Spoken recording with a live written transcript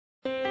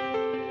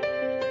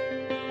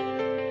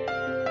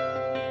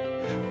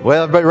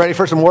Well, everybody ready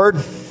for some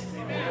word?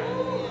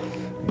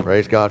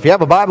 Praise God. If you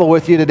have a Bible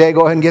with you today,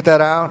 go ahead and get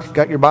that out.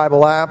 Got your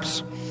Bible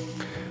apps.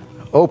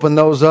 Open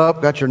those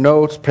up. Got your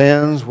notes,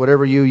 pens,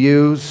 whatever you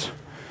use.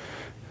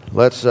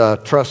 Let's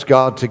trust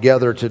God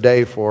together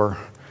today for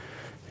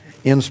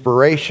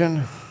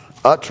inspiration,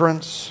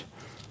 utterance,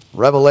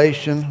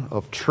 revelation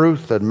of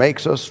truth that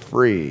makes us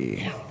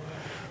free.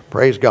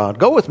 Praise God.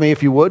 Go with me,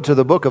 if you would, to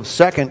the book of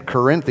 2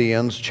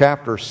 Corinthians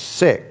chapter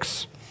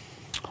 6.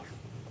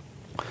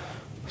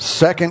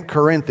 2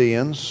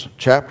 Corinthians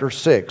chapter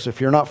 6.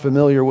 If you're not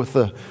familiar with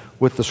the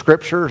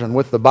scriptures and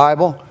with the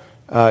Bible,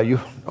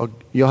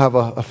 you'll have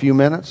a few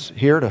minutes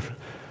here to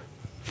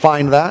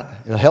find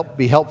that. It'll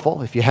be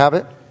helpful if you have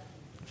it.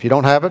 If you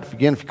don't have it,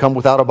 again, if you come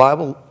without a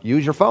Bible,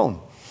 use your phone.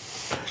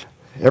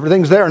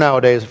 Everything's there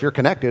nowadays if you're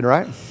connected,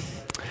 right?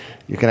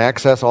 You can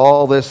access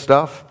all this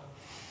stuff.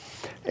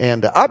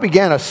 And I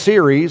began a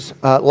series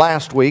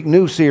last week,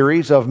 new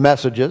series of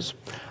messages.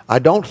 I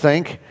don't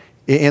think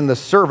in the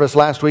service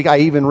last week I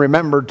even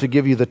remembered to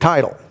give you the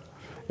title.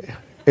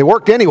 It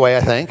worked anyway,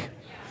 I think.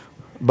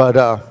 But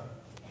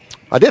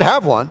I did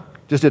have one,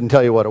 just didn't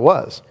tell you what it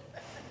was.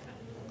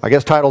 I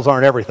guess titles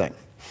aren't everything.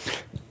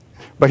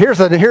 But here's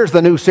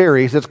the new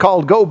series. It's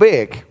called Go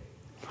Big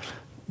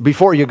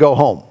Before You Go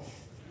Home.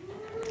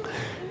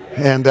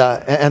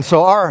 And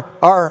so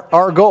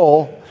our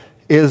goal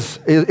is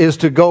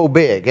to go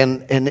big.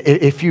 And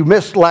if you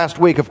missed last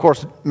week, of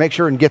course, make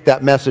sure and get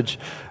that message.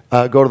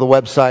 Go to the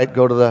website,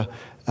 go to the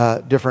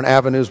different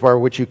avenues by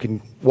which you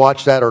can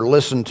watch that or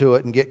listen to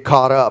it and get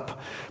caught up.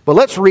 But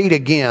let's read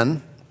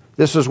again.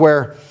 This is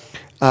where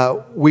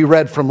we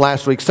read from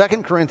last week.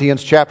 2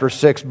 Corinthians chapter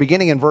 6,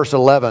 beginning in verse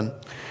 11.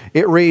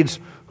 It reads,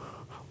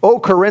 O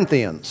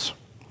Corinthians,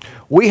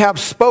 we have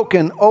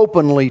spoken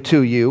openly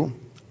to you.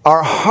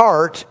 Our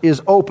heart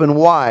is open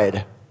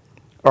wide.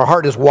 Our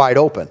heart is wide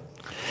open.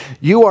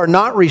 You are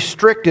not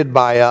restricted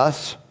by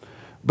us,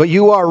 but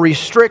you are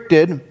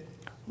restricted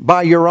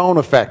by your own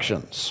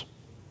affections.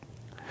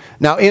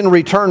 Now, in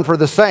return for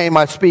the same,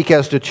 I speak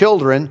as to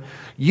children,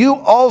 you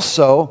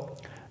also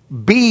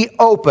be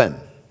open.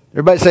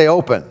 Everybody say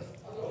open.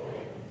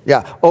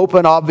 Yeah,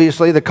 open,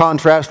 obviously, the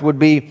contrast would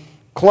be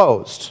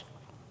closed.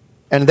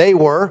 And they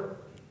were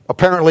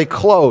apparently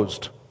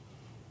closed.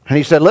 And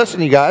he said,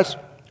 listen, you guys,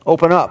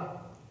 open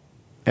up.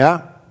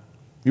 Yeah?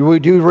 You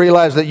do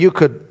realize that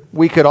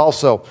we could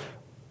also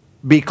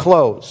be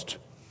closed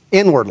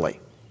inwardly.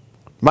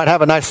 Might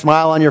have a nice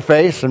smile on your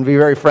face and be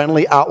very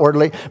friendly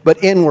outwardly,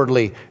 but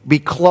inwardly be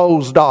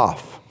closed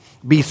off,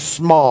 be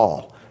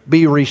small,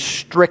 be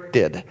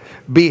restricted,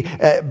 be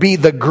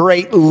the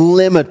great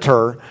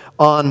limiter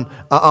on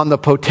the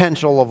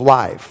potential of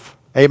life.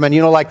 Amen.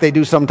 You know, like they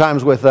do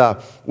sometimes with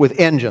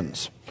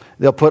engines.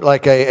 They'll put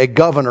like a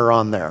governor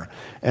on there,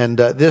 and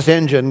this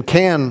engine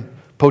can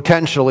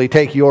potentially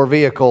take your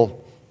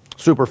vehicle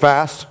super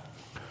fast,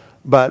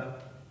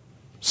 but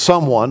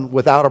someone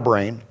without a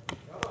brain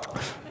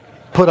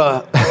put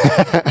a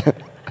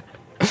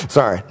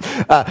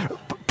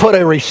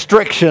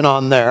restriction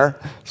on there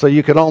so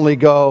you can only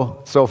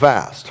go so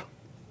fast.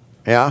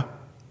 Yeah?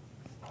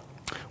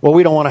 Well,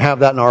 we don't want to have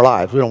that in our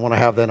lives. We don't want to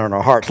have that in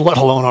our hearts, let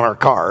alone on our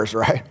cars,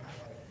 right?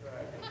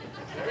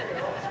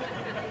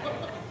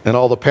 And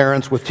all the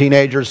parents with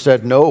teenagers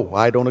said, no,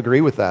 I don't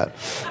agree with that.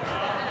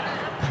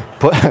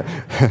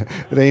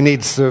 They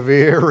need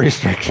severe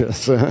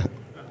restrictions.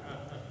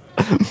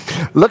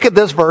 Look at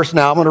this verse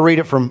now. I'm going to read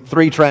it from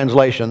 3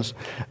 translations.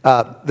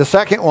 The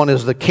second one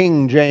is the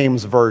King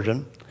James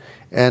Version.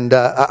 And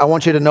I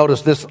want you to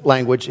notice this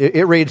language.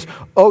 It reads,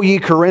 O ye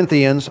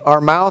Corinthians,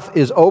 our mouth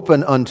is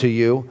open unto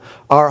you.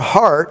 Our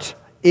heart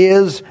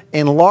is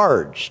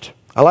enlarged.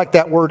 I like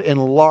that word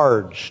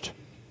enlarged.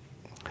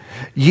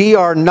 Ye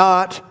are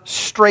not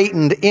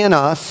straitened in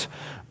us,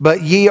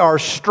 but ye are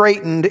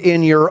straitened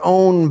in your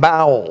own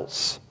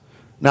bowels.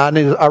 Now,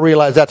 I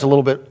realize that's a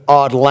little bit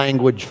odd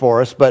language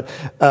for us, but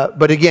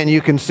again,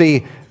 you can see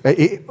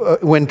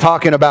when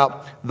talking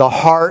about the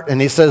heart, and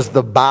he says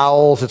the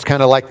bowels, it's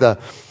kind of like the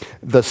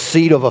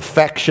seat of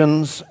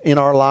affections in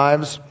our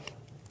lives.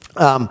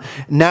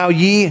 Now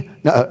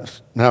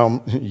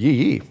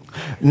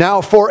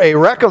for a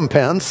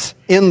recompense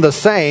in the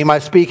same, I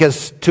speak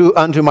as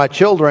unto my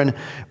children,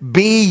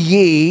 be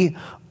ye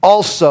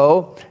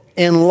also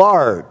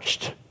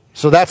enlarged.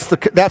 So that's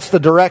the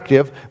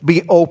directive.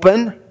 Be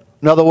open.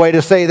 Another way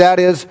to say that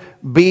is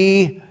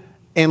be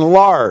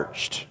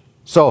enlarged.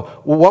 So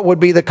what would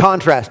be the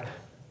contrast?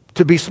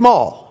 To be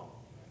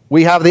small.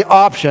 We have the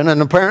option, and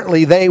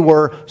apparently they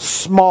were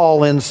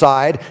small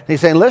inside.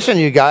 He's saying, listen,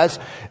 you guys,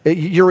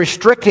 you're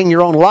restricting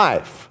your own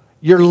life.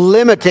 You're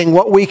limiting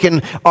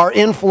our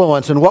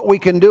influence and what we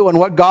can do and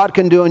what God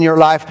can do in your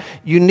life.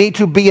 You need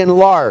to be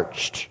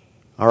enlarged.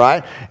 All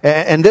right?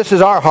 And this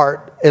is our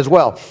heart as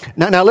well.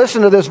 Now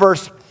listen to this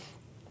verse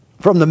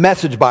from the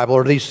Message Bible,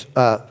 or these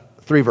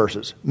 3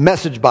 verses.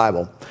 Message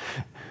Bible.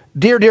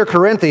 Dear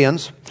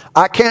Corinthians,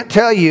 I can't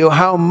tell you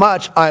how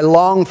much I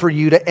long for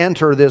you to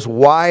enter this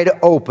wide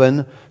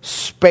open,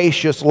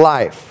 spacious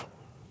life.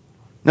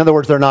 In other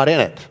words, they're not in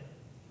it.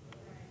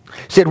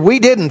 He said, we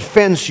didn't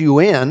fence you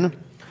in.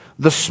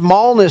 The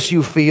smallness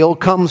you feel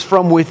comes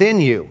from within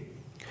you.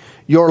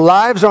 Your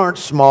lives aren't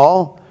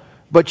small,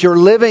 but you're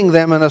living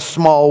them in a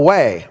small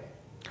way.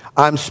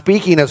 I'm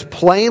speaking as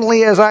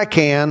plainly as I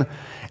can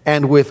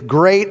and with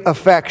great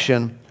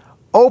affection.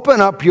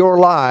 Open up your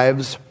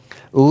lives,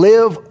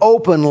 live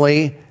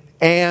openly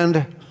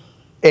and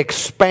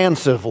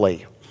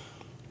expansively.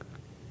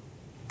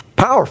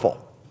 Powerful.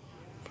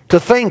 To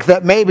think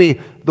that maybe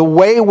the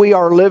way we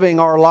are living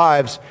our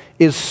lives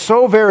is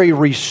so very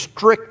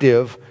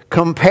restrictive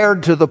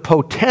compared to the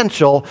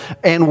potential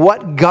and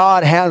what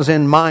God has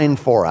in mind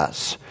for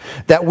us.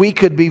 That we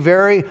could be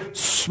very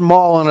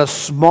small in a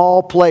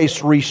small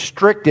place,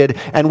 restricted,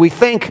 and we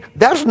think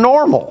that's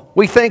normal.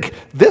 We think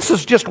this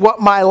is just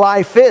what my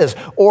life is,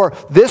 or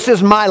this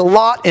is my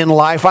lot in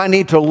life. I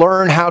need to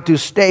learn how to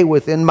stay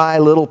within my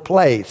little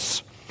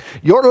place.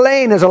 Your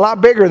lane is a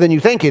lot bigger than you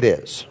think it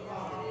is.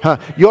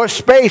 Your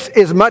space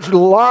is much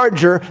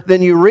larger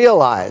than you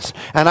realize.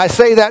 And I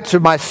say that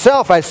to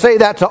myself. I say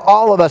that to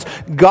all of us.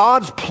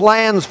 God's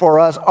plans for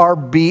us are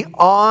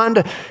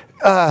beyond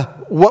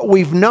what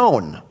we've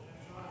known.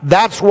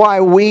 That's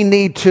why we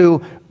need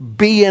to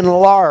be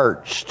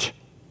enlarged.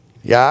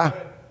 Yeah?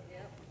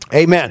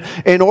 Amen.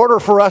 In order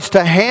for us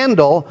to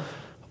handle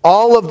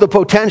all of the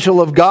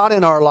potential of God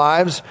in our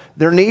lives,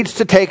 there needs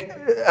to take,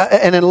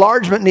 an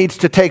enlargement needs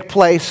to take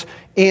place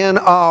in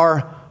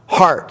our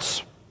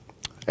hearts.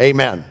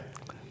 Amen.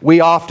 We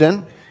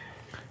often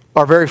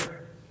are very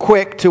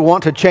quick to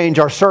want to change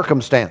our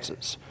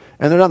circumstances.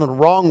 And there's nothing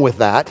wrong with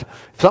that.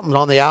 If something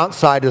on the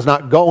outside is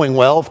not going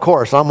well, of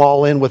course, I'm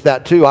all in with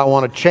that too. I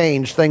want to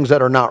change things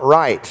that are not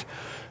right.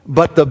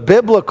 But the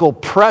biblical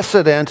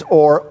precedent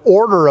or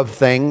order of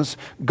things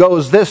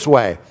goes this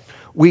way.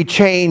 We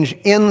change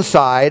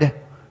inside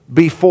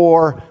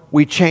before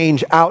we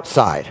change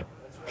outside.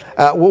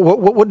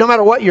 No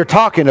matter what you're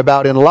talking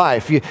about in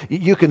life,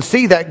 you can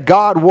see that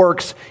God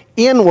works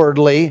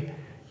inwardly,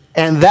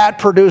 and that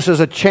produces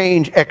a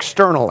change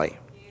externally.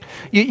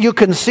 You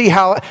can see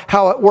how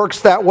it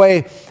works that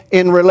way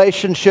in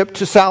relationship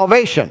to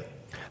salvation.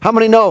 How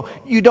many know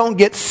you don't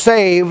get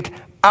saved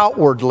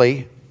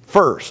outwardly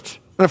first?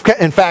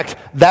 In fact,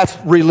 that's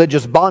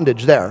religious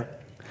bondage there.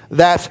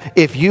 That's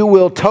if you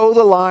will toe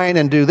the line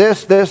and do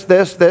this, and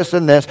this,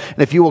 and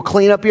if you will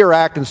clean up your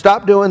act and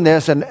stop doing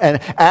this and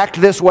act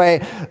this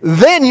way,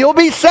 then you'll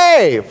be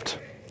saved.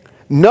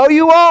 No,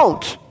 you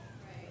won't.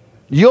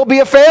 You'll be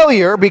a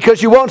failure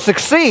because you won't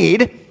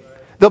succeed.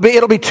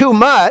 It'll be too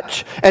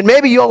much, and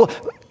maybe you'll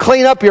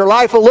clean up your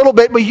life a little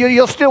bit, but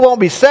you still won't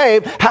be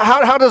saved.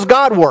 How does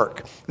God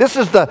work? This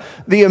is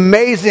the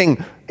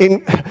amazing,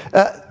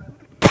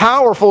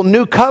 powerful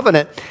new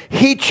covenant.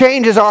 He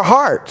changes our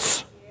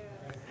hearts.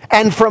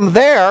 And from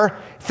there,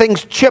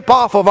 things chip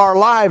off of our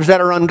lives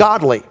that are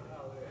ungodly.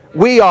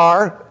 We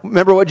are,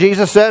 remember what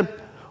Jesus said?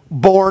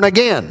 Born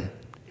again.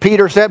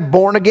 Peter said,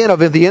 born again of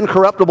the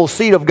incorruptible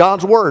seed of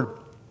God's word.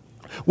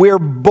 We're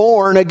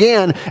born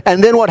again.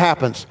 And then what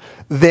happens?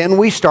 Then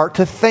we start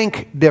to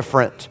think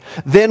different.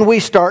 Then we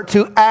start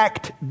to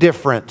act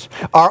different.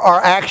 Are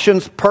our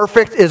actions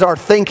perfect? Is our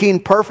thinking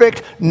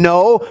perfect?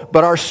 No,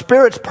 but our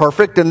spirit's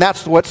perfect, and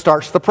that's what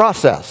starts the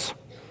process.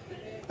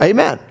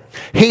 Amen.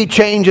 He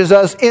changes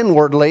us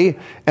inwardly,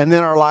 and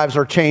then our lives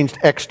are changed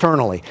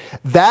externally.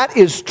 That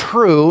is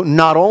true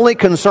not only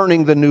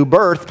concerning the new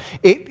birth,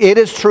 it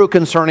is true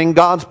concerning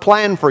God's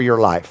plan for your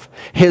life,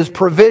 His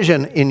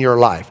provision in your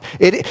life.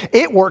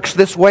 It works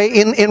this way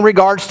in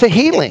regards to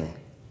healing.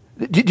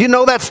 Do you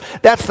know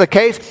that's the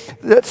case?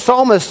 The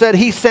psalmist said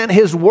He sent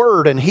His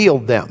word and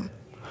healed them.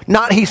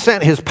 Not He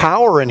sent His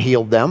power and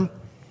healed them.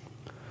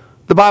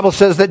 The Bible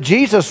says that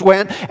Jesus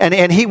went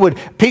and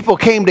people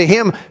came to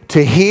Him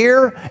to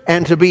hear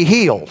and to be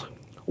healed.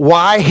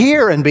 Why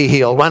hear and be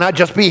healed? Why not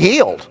just be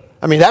healed?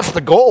 I mean, that's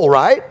the goal,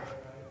 right?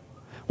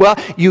 Well,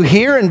 you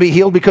hear and be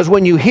healed because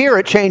when you hear,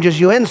 it changes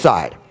you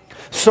inside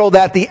so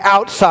that the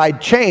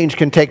outside change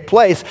can take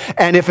place.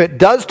 And if it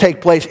does take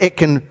place, it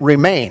can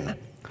remain.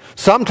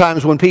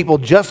 Sometimes when people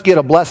just get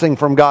a blessing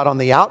from God on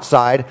the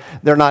outside,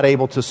 they're not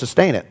able to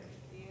sustain it.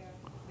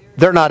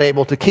 They're not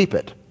able to keep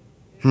it.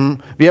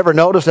 Have you ever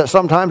noticed that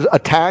sometimes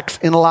attacks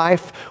in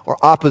life or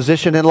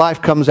opposition in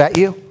life comes at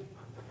you?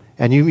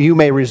 And you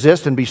may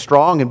resist and be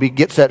strong and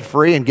get set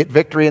free and get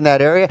victory in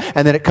that area,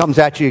 and then it comes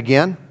at you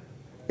again.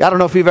 I don't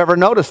know if you've ever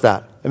noticed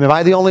that. I mean, am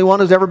I the only one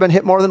who's ever been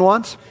hit more than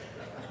once?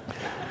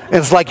 And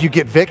it's like you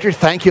get victory.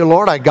 Thank you,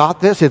 Lord, I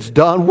got this. It's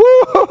done.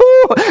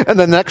 Woo-hoo-hoo. And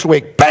then next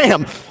week,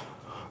 bam,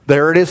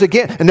 there it is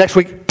again. And next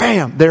week,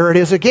 bam, there it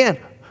is again.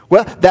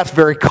 Well, that's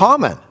very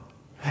common.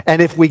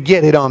 And if we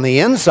get it on the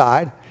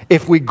inside,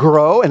 if we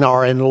grow and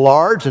are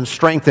enlarged and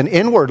strengthened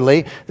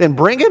inwardly, then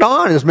bring it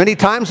on as many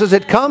times as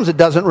it comes. It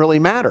doesn't really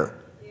matter.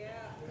 Yeah.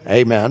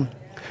 Amen.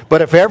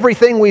 But if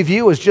everything we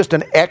view is just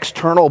an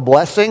external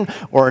blessing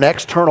or an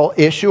external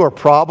issue or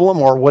problem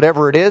or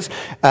whatever it is,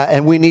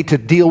 and we need to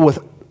deal with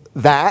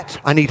that,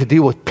 I need to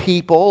deal with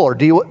people or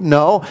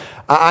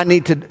I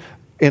need to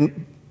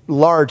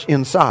enlarge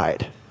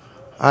inside.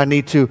 I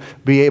need to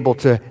be able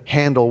to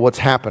handle what's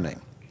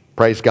happening.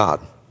 Praise God.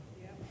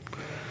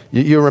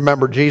 You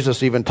remember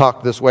Jesus even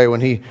talked this way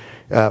when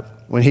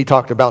he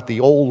talked about the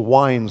old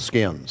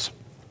wineskins.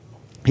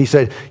 He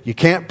said, you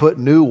can't put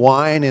new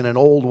wine in an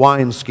old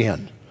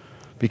wineskin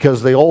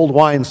because the old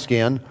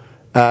wineskin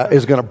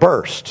is going to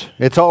burst.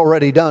 It's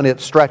already done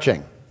its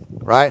stretching,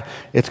 right?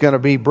 It's going to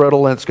be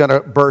brittle and it's going to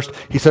burst.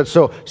 He said,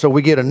 so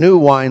we get a new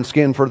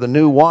wineskin for the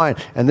new wine,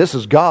 and this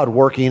is God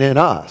working in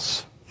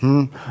us.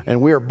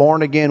 And we are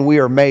born again. We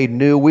are made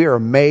new. We are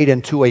made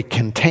into a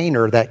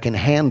container that can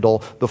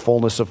handle the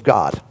fullness of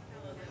God.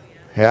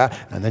 Yeah,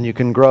 and then you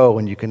can grow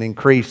and you can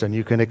increase and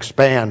you can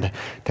expand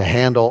to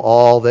handle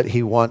all that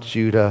He wants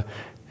you to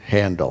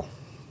handle.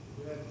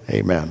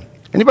 Amen.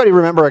 Anybody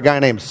remember a guy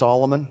named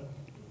Solomon?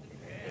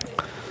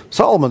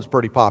 Solomon's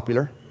pretty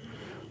popular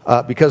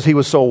because he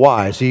was so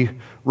wise. He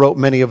wrote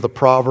many of the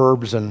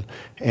Proverbs, and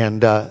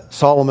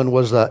Solomon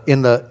was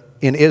in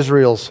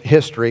Israel's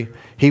history.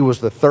 He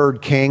was the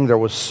third king. There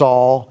was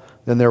Saul,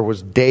 then there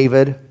was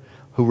David,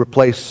 who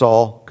replaced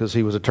Saul because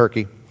he was a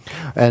turkey,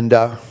 and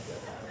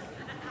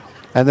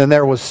then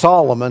there was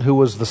Solomon, who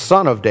was the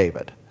son of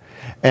David.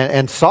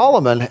 And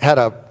Solomon had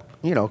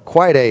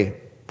quite a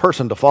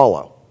person to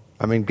follow.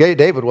 I mean,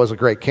 David was a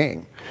great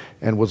king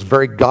and was a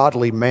very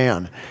godly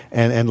man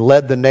and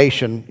led the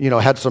nation,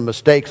 had some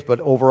mistakes,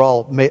 but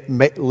overall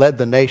led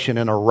the nation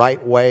in a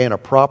right way, in a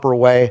proper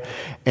way.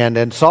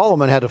 And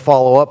Solomon had to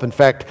follow up. In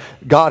fact,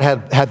 God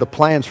had the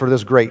plans for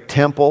this great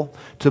temple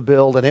to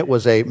build, and it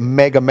was a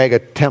mega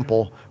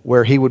temple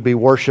where he would be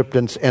worshipped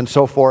and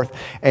so forth.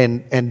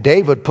 And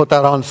David put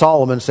that on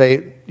Solomon,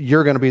 say,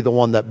 you're going to be the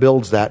one that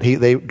builds that.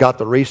 They got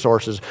the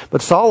resources.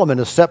 But Solomon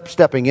is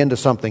stepping into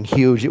something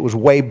huge. It was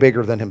way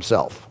bigger than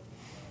himself.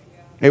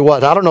 It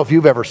was. I don't know if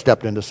you've ever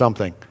stepped into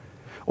something.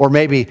 Or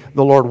maybe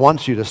the Lord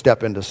wants you to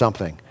step into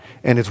something,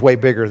 and it's way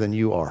bigger than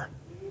you are.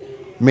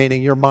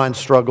 Meaning your mind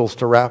struggles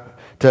to wrap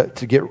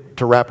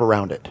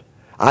around it.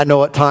 I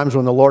know at times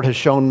when the Lord has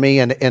shown me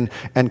and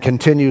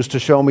continues to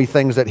show me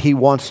things that He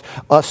wants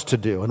us to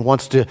do and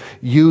wants to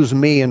use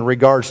me in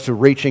regards to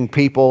reaching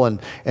people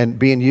and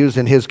being used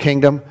in His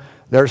kingdom,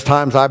 there's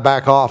times I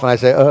back off and I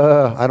say,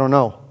 I don't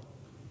know.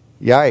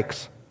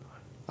 Yikes.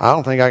 I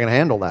don't think I can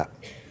handle that.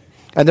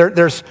 And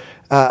there's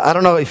I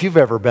don't know if you've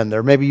ever been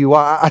there. Maybe you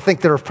are. I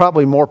think there are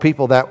probably more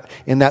people that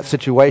in that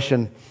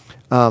situation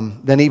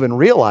than even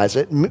realize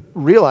it,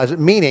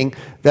 meaning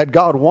that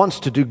God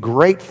wants to do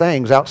great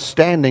things,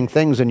 outstanding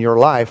things in your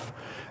life,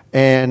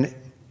 and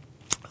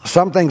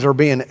some things are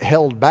being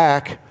held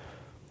back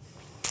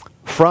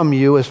from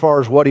you as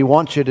far as what He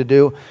wants you to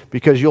do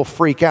because you'll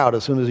freak out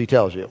as soon as He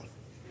tells you.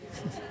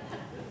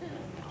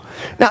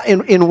 Now,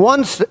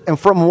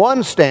 from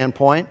one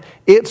standpoint,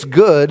 it's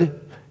good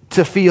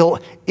to feel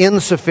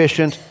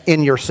insufficient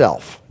in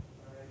yourself,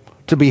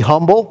 to be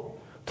humble,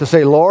 to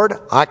say, Lord,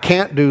 I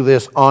can't do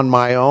this on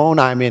my own.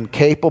 I'm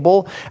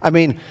incapable. I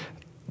mean,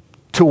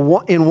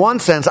 in one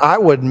sense, I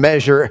would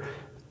measure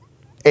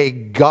a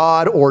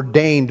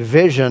God-ordained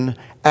vision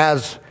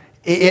as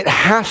it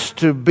has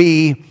to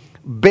be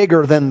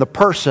bigger than the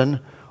person,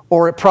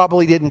 or it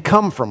probably didn't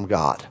come from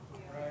God.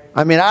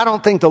 I mean, I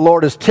don't think the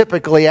Lord is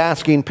typically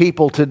asking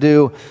people to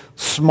do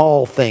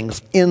small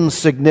things,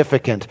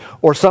 insignificant,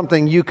 or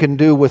something you can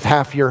do with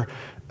half your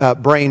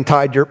brain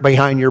tied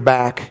behind your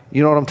back.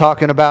 You know what I'm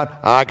talking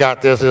about? I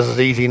got this. This is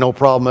easy. No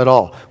problem at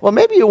all. Well,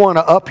 maybe you want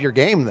to up your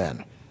game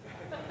then.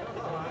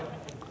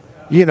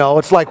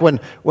 It's like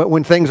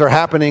when things are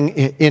happening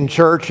in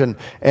church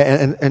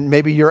and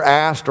maybe you're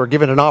asked or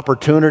given an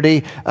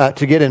opportunity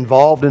to get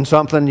involved in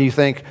something. You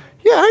think,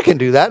 yeah, I can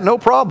do that. No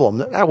problem.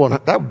 That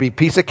would be a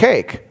piece of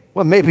cake.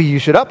 Well, maybe you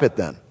should up it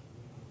then.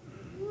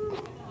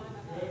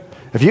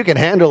 If you can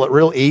handle it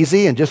real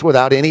easy and just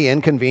without any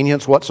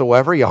inconvenience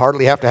whatsoever, you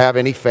hardly have to have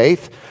any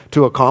faith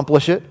to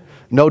accomplish it.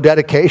 No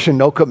dedication,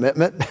 no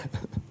commitment.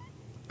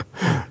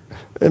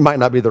 It might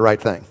not be the right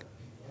thing.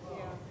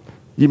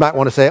 You might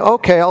want to say,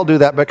 okay, I'll do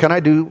that, but can I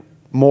do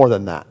more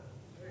than that?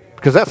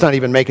 Because that's not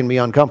even making me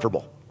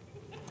uncomfortable.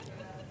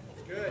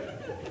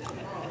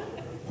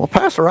 Well,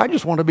 Pastor, I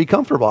just want to be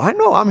comfortable. I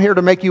know I'm here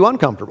to make you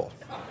uncomfortable.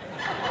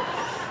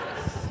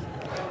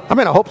 I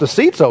mean, I hope the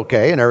seat's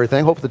okay and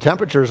everything. Hope the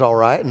temperature's all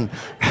right and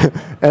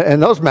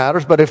those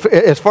matters. But if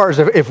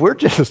we're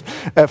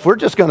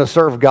just going to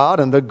serve God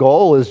and the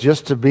goal is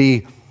just to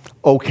be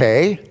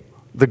okay,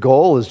 the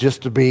goal is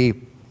just to be,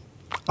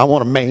 I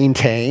want to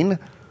maintain,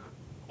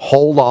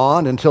 hold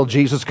on until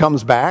Jesus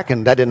comes back,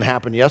 and that didn't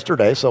happen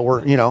yesterday. So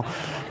we're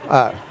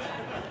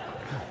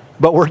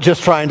but we're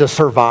just trying to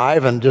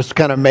survive and just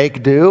kind of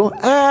make do.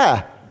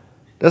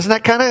 Doesn't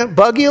that kind of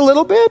bug you a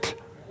little bit?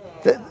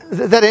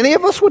 That any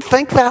of us would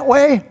think that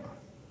way?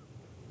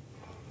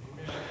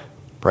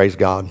 Praise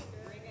God.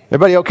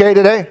 Everybody okay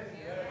today?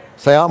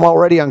 Say, I'm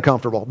already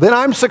uncomfortable. Then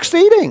I'm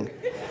succeeding.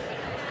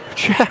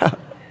 Yeah.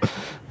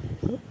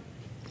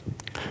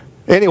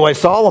 Anyway,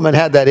 Solomon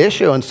had that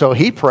issue, and so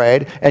he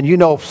prayed. And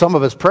some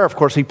of his prayer, of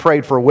course, he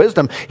prayed for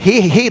wisdom.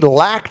 He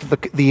lacked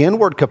the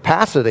inward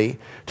capacity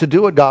to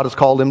do what God has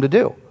called him to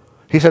do.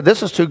 He said,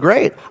 this is too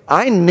great.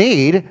 I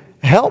need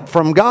help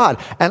from God.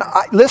 And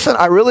listen,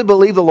 I really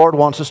believe the Lord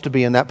wants us to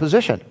be in that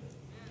position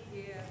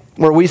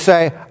where we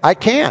say, I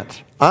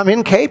can't. I'm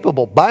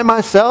incapable. By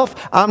myself,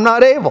 I'm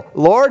not able.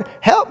 Lord,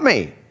 help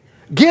me.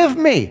 Give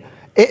me.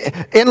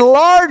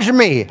 Enlarge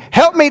me.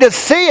 Help me to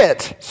see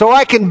it so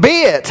I can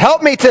be it.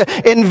 Help me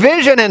to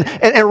envision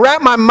and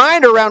wrap my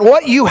mind around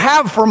what you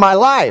have for my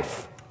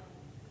life.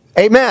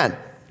 Amen.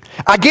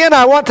 Again,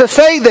 I want to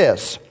say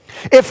this.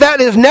 If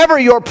that is never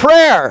your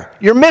prayer,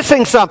 you're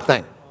missing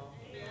something.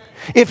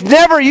 If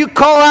never you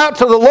call out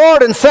to the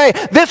Lord and say,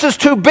 this is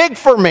too big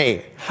for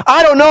me,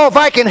 I don't know if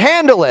I can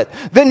handle it,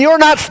 then you're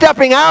not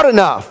stepping out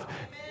enough.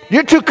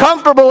 You're too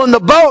comfortable in the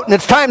boat and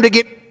it's time to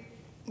get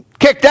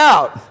kicked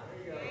out.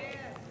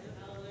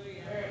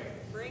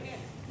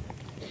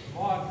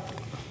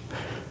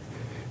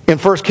 In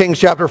 1 Kings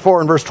chapter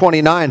 4 and verse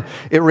 29,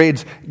 it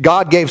reads,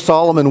 God gave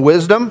Solomon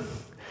wisdom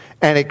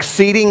and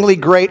exceedingly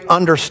great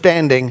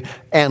understanding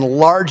and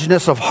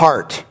largeness of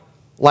heart,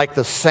 like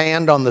the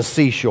sand on the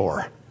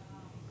seashore.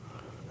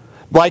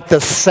 Like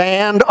the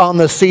sand on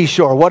the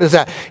seashore. What is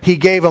that? He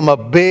gave him a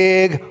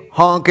big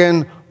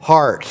honking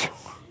heart.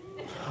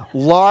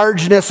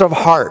 Largeness of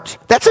heart.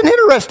 That's an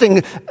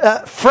interesting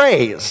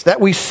phrase that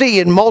we see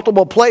in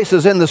multiple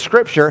places in the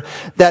Scripture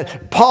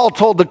that Paul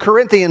told the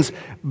Corinthians,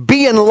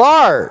 be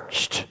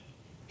enlarged.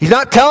 He's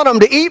not telling them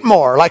to eat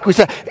more, like we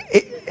said.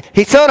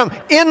 He's telling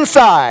them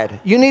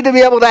inside. You need to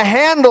be able to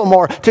handle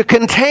more, to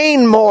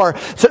contain more,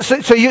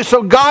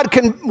 so God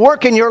can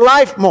work in your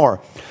life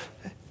more.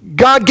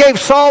 God gave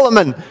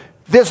Solomon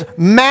this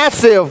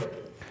massive,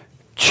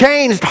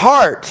 changed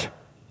heart.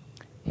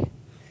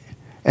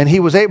 And he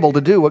was able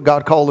to do what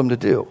God called him to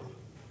do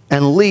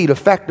and lead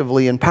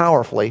effectively and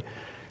powerfully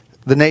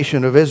the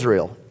nation of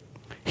Israel.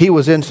 He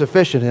was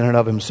insufficient in and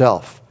of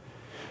himself.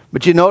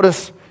 But you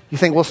notice, you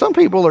think, well, some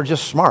people are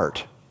just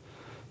smart.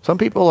 Some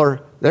people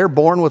they're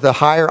born with a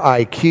higher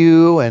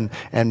IQ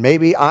and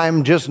maybe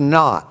I'm just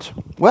not.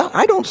 Well,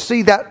 I don't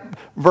see that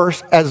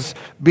verse as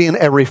being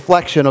a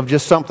reflection of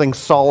just something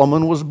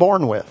Solomon was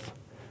born with.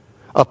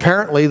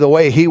 Apparently, the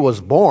way he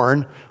was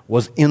born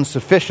was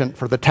insufficient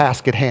for the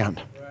task at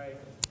hand.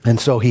 And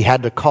so he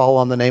had to call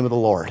on the name of the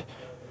Lord.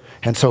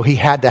 And so he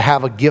had to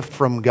have a gift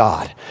from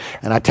God.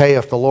 And I tell you,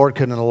 if the Lord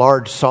can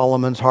enlarge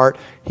Solomon's heart,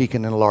 he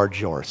can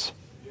enlarge yours.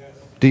 Yes.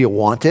 Do you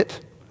want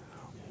it?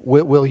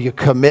 Will you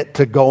commit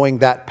to going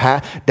that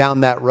path,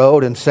 down that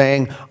road and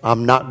saying,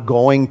 I'm not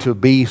going to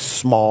be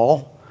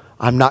small.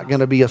 I'm not going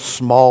to be a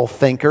small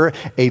thinker,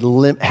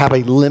 have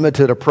a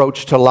limited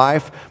approach to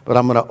life, but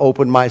I'm going to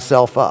open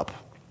myself up.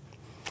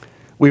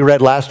 We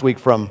read last week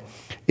from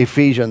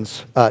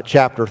Ephesians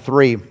chapter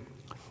 3.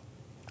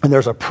 And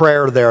there's a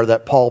prayer there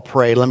that Paul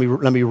prayed. Let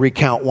me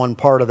recount one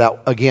part of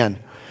that again.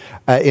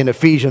 In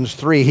Ephesians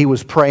 3, he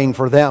was praying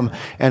for them.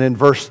 And in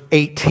verse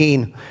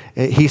 18,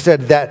 he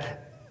said that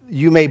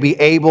you may be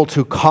able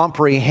to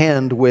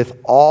comprehend with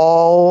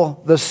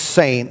all the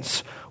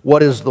saints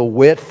what is the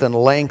width and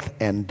length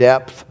and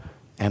depth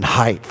and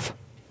height.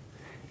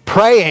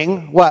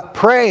 Praying, what?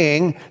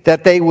 Praying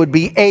that they would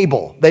be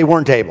able. They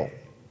weren't able.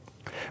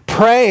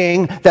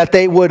 Praying that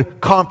they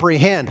would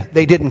comprehend.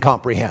 They didn't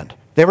comprehend.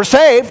 They were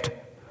saved.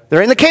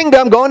 They're in the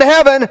kingdom, going to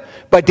heaven,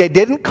 but they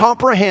didn't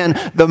comprehend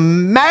the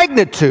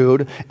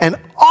magnitude and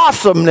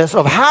awesomeness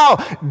of how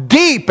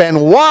deep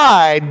and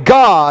wide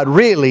God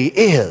really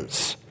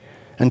is.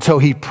 And so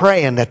he's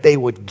praying that they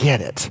would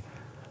get it.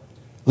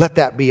 Let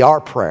that be our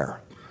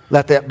prayer.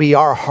 Let that be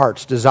our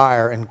heart's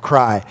desire and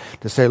cry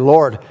to say,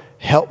 Lord,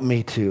 help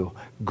me to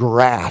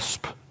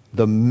grasp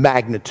the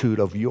magnitude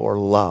of your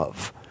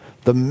love.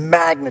 The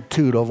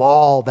magnitude of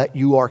all that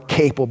you are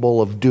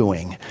capable of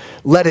doing.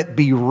 Let it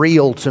be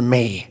real to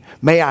me.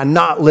 May I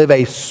not live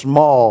a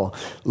small,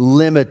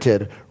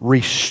 limited,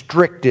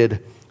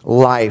 restricted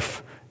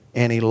life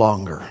any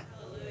longer.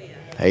 Hallelujah.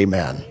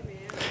 Amen.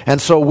 And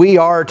so we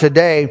are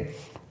today,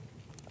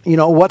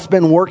 what's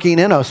been working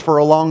in us for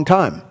a long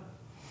time.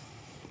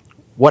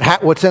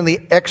 What's in the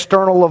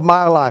external of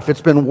my life,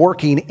 it's been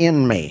working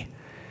in me.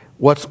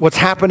 What's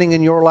happening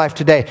in your life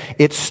today,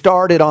 it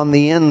started on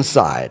the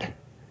inside.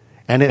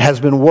 And it has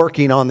been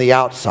working on the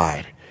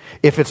outside.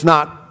 If it's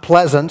not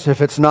pleasant,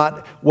 if it's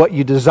not what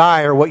you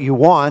desire, what you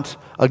want,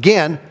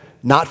 again,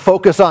 not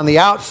focus on the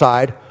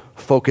outside,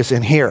 focus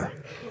in here.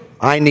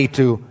 I need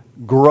to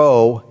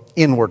grow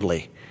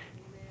inwardly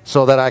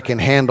so that I can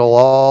handle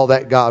all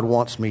that God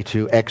wants me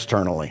to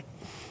externally.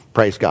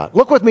 Praise God.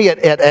 Look with me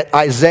at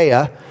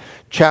Isaiah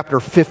chapter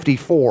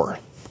 54.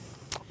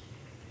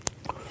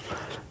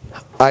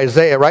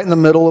 Isaiah, right in the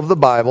middle of the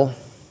Bible-ish.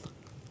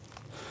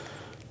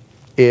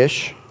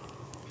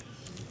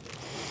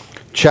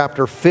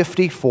 Chapter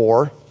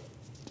 54.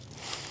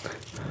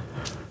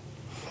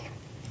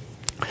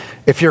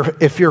 If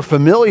you're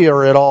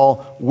familiar at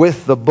all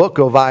with the book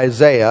of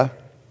Isaiah,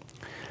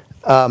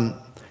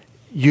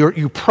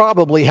 you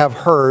probably have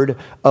heard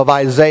of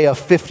Isaiah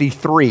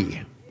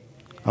 53.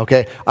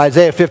 Okay,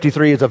 Isaiah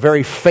 53 is a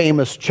very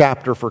famous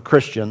chapter for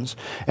Christians,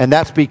 and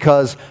that's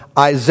because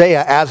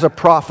Isaiah, as a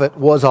prophet,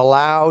 was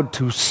allowed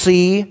to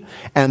see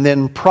and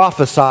then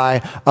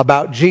prophesy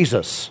about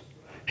Jesus.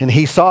 And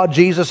he saw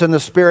Jesus in the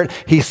Spirit.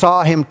 He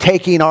saw him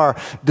taking our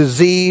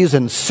disease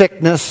and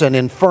sickness and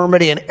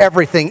infirmity and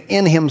everything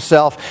in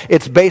himself.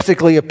 It's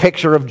basically a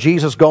picture of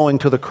Jesus going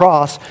to the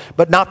cross,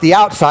 but not the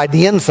outside,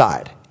 the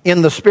inside,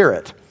 in the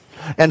Spirit.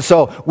 And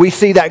so we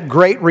see that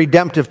great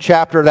redemptive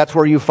chapter. That's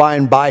where you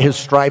find by his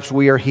stripes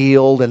we are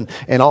healed and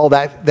all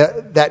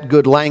that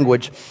good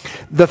language.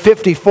 The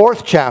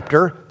 54th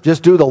chapter,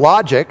 just do the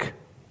logic.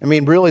 I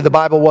mean, really, the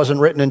Bible wasn't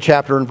written in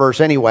chapter and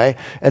verse anyway.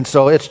 And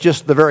so it's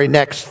just the very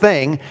next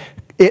thing.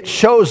 It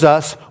shows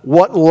us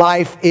what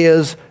life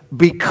is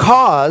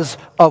because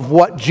of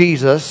what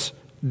Jesus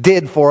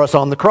did for us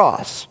on the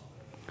cross.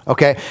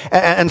 Okay?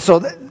 And so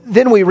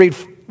then we read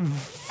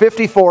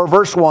 54,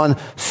 verse 1,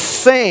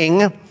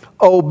 sing,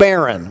 O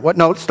barren. What?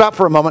 No, stop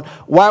for a moment.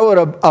 Why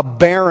would a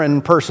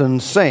barren person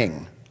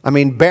sing? I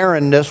mean,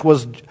 barrenness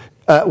was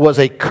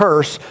a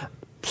curse.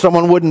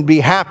 Someone wouldn't be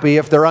happy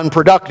if they're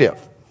unproductive,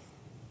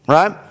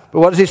 right? But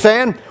what is he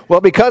saying? Well,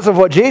 because of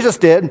what Jesus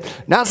did,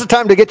 now's the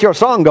time to get your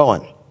song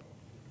going.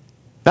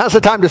 Now's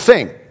the time to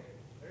sing. There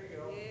you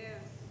go. Yeah.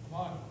 Come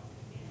on.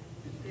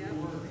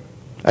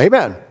 Yeah.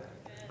 Amen.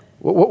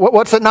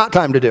 What's it not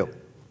time to do?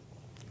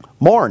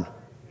 Mourn.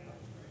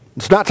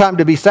 It's not time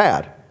to be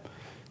sad.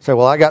 Say,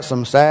 well, I got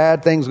some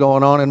sad things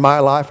going on in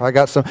my life.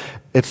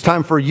 It's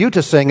time for you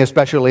to sing,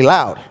 especially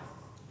loud,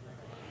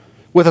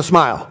 with a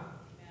smile.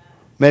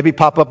 Maybe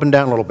pop up and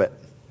down a little bit.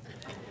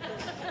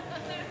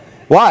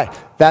 Why?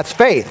 That's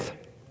faith.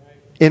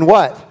 In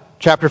what?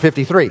 Chapter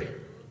 53.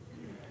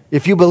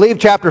 If you believe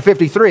chapter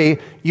 53,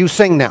 you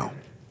sing now.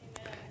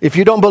 If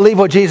you don't believe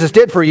what Jesus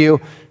did for you,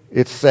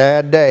 it's a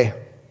sad day,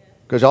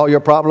 because all your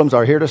problems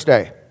are here to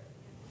stay.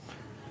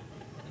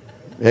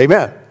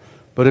 Amen.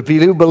 But if you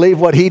do believe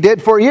what he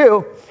did for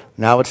you,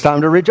 now it's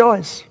time to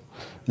rejoice.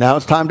 Now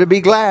it's time to be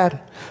glad.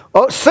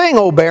 Oh, sing,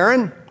 O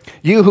barren,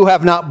 you who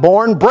have not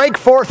borne, break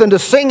forth into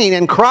singing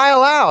and cry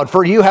aloud,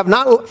 for you have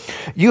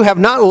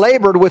not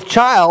labored with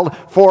child,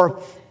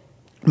 for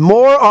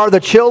more are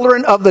the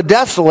children of the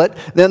desolate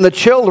than the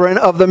children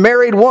of the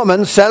married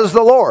woman, says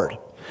the Lord.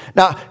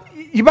 Now,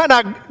 you might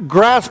not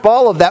grasp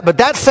all of that, but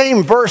that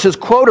same verse is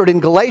quoted in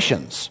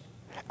Galatians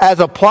as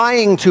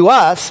applying to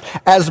us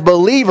as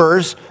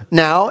believers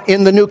now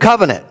in the new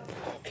covenant.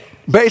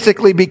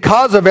 Basically,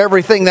 because of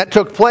everything that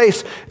took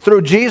place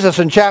through Jesus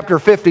in chapter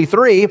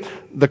 53,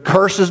 the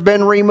curse has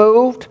been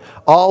removed,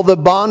 all the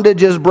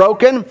bondage is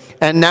broken,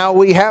 and now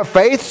we have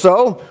faith,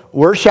 so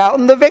we're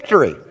shouting the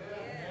victory.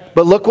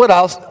 But look what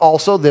else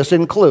also this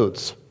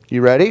includes.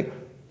 You ready?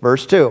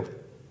 Verse 2.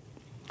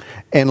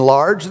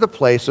 Enlarge the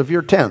place of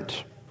your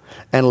tent,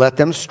 and let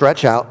them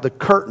stretch out the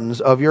curtains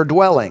of your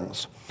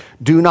dwellings.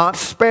 Do not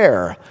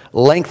spare,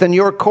 lengthen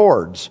your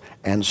cords,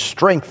 and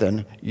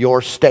strengthen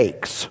your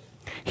stakes.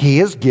 He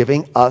is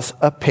giving us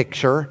a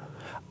picture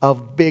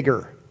of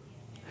bigger.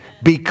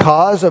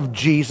 Because of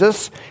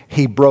Jesus,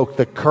 he broke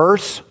the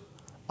curse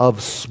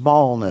of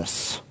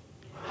smallness,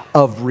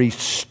 of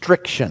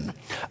restriction,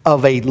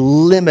 of a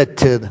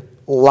limited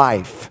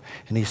life.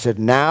 And he said,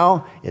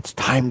 now it's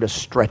time to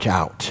stretch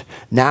out.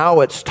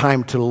 Now it's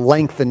time to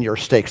lengthen your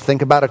stakes.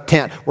 Think about a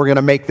tent. We're going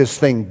to make this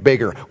thing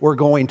bigger. We're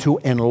going to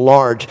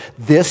enlarge.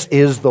 This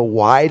is the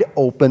wide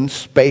open,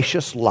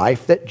 spacious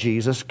life that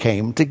Jesus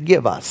came to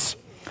give us.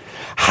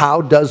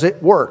 How does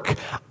it work?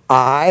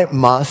 I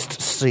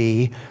must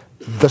see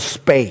the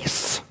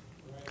space.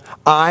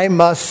 I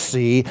must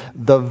see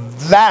the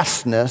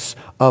vastness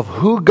of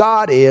who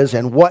God is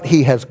and what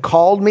he has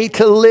called me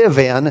to live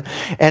in.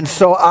 And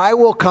so I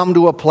will come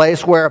to a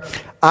place where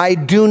I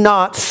do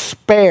not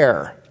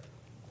spare.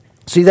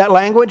 See that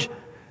language?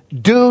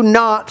 Do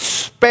not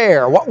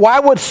spare. Why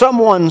would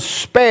someone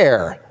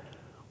spare?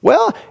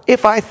 Well,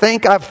 if I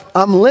think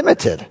I'm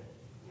limited.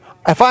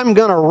 If I'm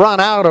going to run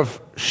out of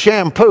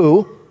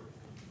shampoo,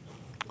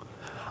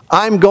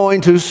 I'm going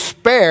to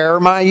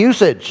spare my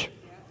usage.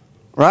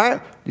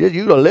 Right? Just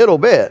use a little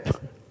bit.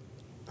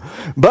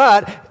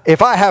 But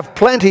if I have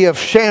plenty of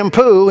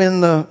shampoo in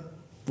the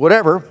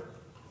whatever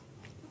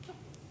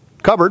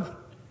cupboard,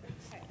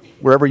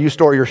 wherever you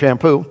store your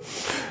shampoo,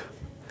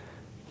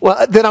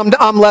 well, then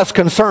I'm less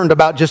concerned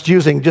about just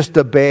using just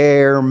the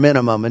bare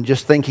minimum and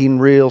just thinking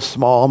real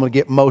small. I'm going to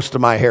get most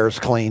of my hairs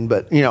clean,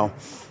 but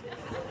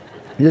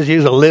just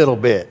use a little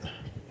bit.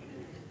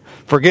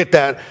 Forget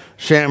that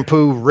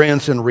shampoo,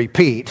 rinse, and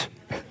repeat.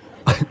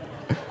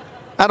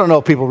 I don't know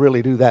if people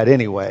really do that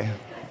anyway.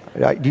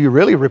 Do you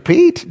really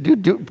repeat?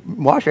 Do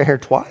wash your hair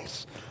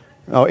twice?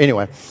 Oh,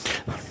 anyway.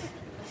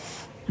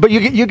 But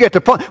you get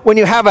the point. When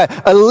you have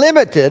a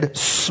limited,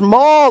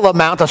 small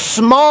amount, a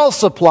small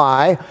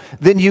supply,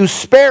 then you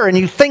spare and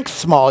you think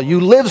small. You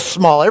live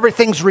small.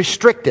 Everything's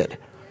restricted.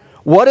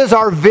 What is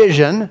our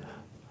vision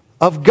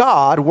of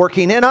God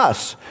working in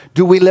us?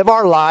 Do we live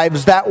our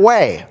lives that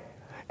way?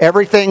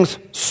 Everything's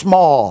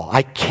small.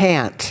 I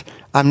can't.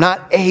 I'm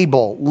not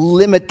able.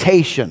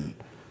 Limitation.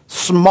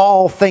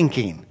 small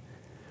thinking?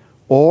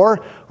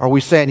 Or are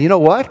we saying, you know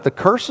what? The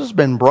curse has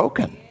been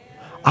broken.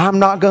 I'm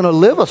not going to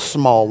live a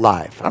small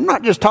life. I'm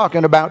not just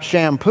talking about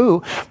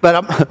shampoo,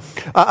 but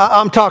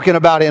I'm talking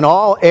about in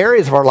all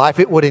areas of our life.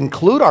 It would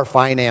include our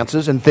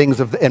finances and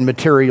and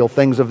material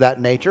things of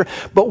that nature.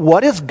 But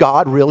what is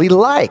God really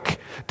like?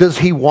 Does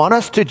He want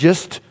us to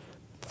just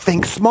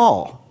think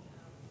small?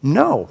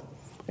 No.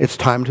 It's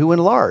time to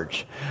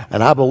enlarge.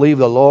 And I believe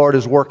the Lord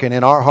is working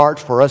in our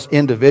hearts for us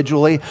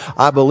individually.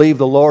 I believe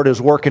the Lord is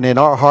working in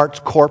our hearts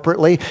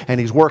corporately. And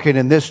He's working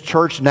in this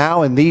church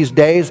now in these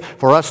days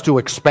for us to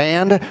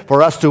expand,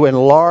 for us to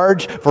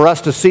enlarge, for us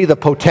to see the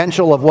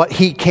potential of what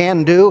He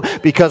can do.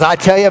 Because I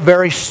tell you,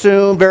 very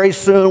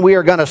soon, we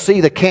are going to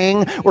see the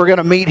King. We're going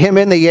to meet Him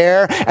in the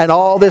air. And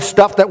all this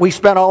stuff that we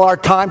spent all our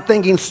time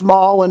thinking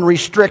small and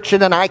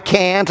restriction and I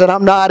can't and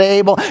I'm not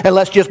able. And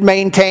let's just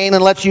maintain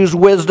and let's use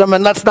wisdom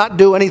and let's not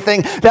do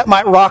anything that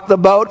might rock the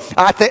boat.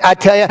 I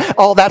tell you,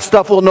 all that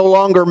stuff will no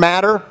longer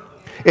matter.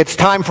 It's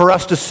time for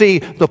us to see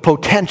the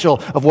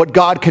potential of what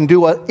God can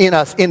do in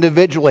us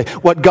individually,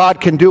 what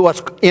God can do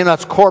in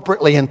us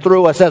corporately and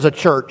through us as a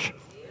church.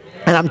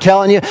 And I'm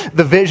telling you,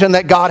 the vision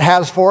that God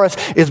has for us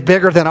is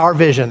bigger than our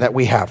vision that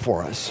we have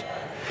for us.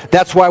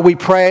 That's why we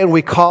pray and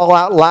we call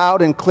out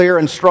loud and clear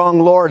and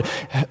strong, Lord,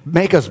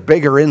 make us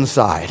bigger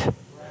inside.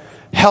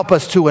 Help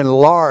us to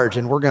enlarge,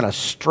 and we're going to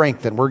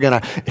strengthen. We're going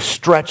to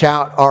stretch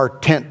out our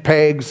tent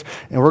pegs,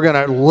 and we're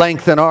going to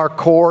lengthen our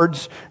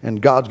cords,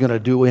 and God's going to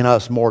do in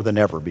us more than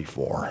ever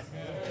before.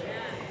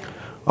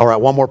 All right,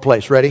 one more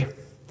place. Ready?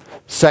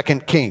 2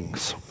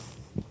 Kings.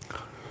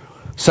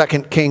 2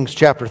 Kings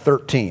chapter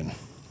 13.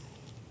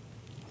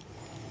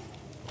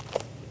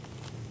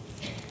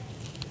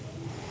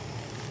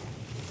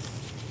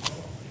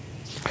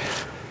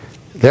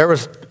 There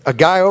was a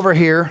guy over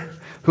here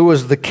who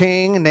was the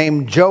king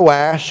named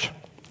Joash,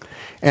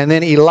 and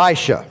then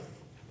Elisha.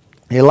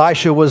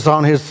 Elisha was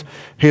on his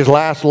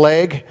last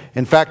leg.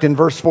 In fact, in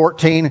verse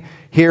 14,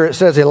 here it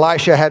says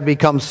Elisha had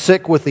become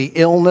sick with the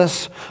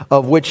illness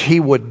of which he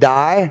would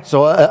die.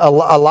 So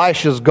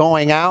Elisha's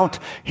going out.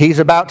 He's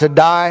about to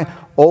die,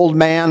 old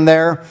man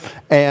there,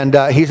 and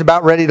he's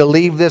about ready to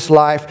leave this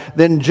life.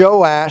 Then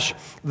Joash,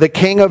 the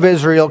king of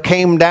Israel,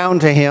 came down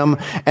to him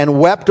and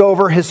wept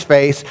over his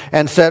face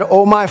and said,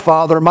 "O my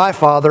father,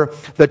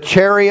 the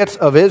chariots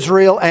of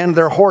Israel and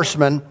their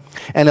horsemen."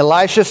 And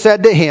Elisha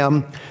said to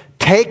him,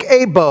 "Take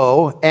a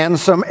bow and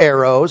some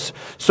arrows."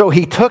 So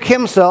he took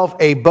himself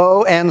a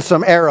bow and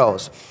some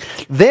arrows.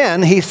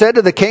 Then he said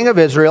to the king of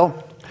Israel,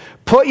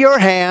 "Put your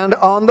hand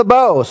on the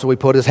bow." So he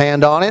put his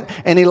hand on it.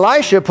 And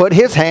Elisha put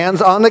his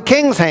hands on the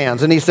king's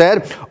hands. And he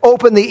said,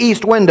 "Open the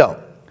east window."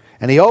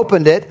 And he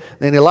opened it.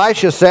 Then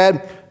Elisha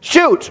said,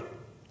 "Shoot."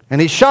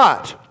 And he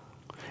shot.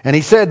 And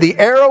he said, "The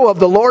arrow of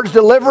the Lord's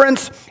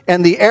deliverance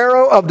and the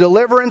arrow of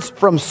deliverance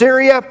from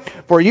Syria,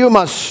 for you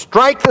must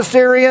strike the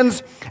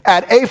Syrians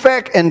at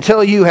Aphek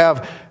until you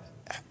have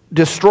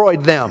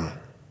destroyed them."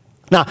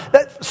 Now,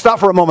 stop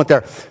for a moment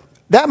there.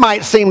 That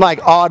might seem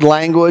like odd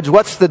language.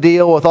 What's the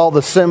deal with all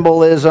the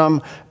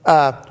symbolism?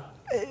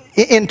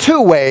 In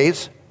two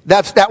ways,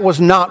 that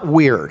was not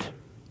weird,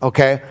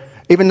 okay?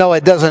 Even though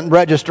it doesn't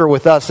register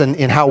with us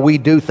in how we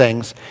do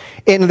things.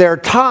 In their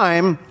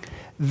time,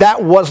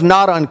 that was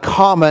not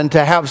uncommon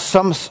to have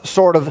some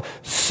sort of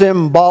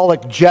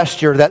symbolic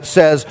gesture that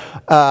says,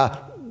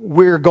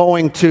 we're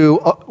going to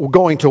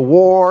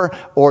war,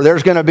 or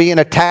there's going to be an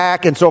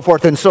attack, and so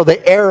forth. And so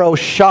the arrow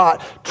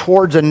shot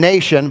towards a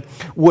nation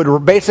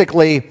would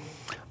basically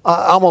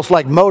almost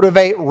like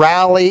motivate,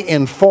 rally,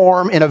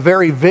 inform in a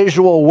very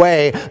visual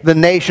way the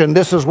nation.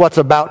 This is what's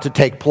about to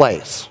take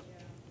place.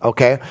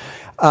 Okay?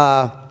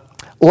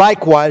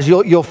 Likewise,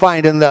 you'll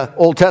find in the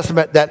Old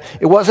Testament that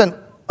it wasn't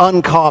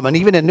uncommon,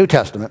 even in New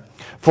Testament,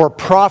 for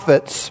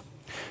prophets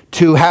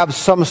to have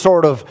some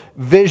sort of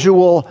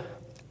visual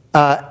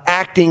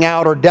acting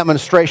out or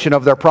demonstration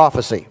of their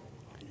prophecy.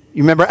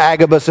 You remember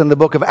Agabus in the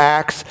book of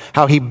Acts,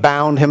 how he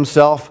bound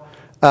himself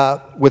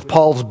with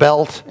Paul's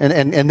belt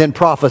and then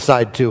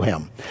prophesied to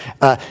him.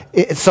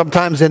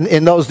 Sometimes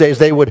in those days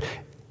they would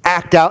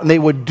act out and they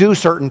would do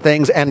certain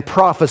things and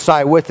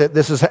prophesy with it.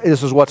 This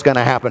is what's going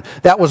to happen.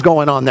 That was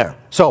going on there.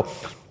 So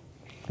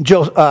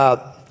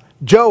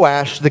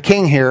Joash, the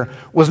king here,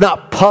 was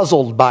not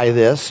puzzled by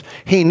this.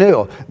 He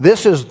knew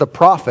this is the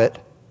prophet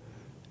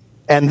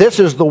and this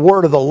is the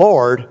word of the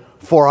Lord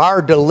for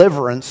our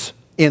deliverance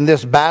in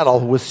this battle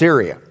with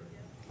Syria.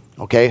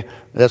 Okay,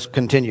 let's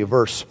continue.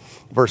 Verse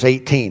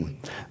 18.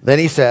 Then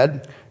he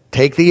said,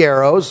 "Take the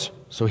arrows."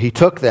 So he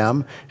took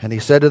them, and he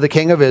said to the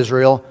king of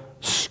Israel,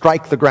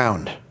 "Strike the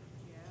ground."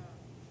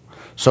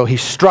 So he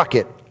struck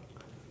it.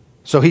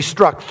 So he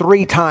struck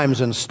 3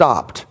 times and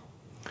stopped.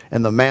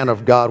 And the man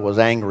of God was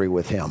angry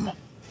with him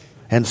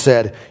and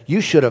said,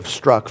 "You should have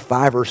struck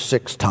 5 or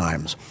 6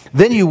 times.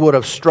 Then you would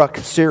have struck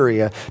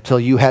Syria till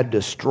you had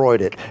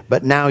destroyed it.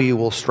 But now you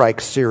will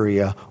strike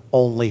Syria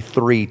only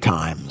 3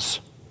 times.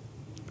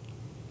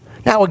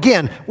 Now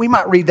again, we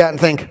might read that and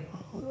think,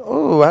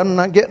 "Oh, I'm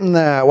not getting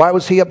that. Why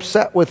was he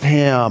upset with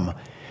him?"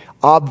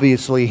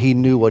 obviously he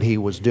knew what he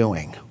was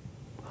doing.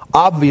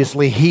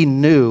 Obviously he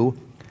knew,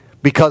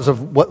 because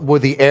of what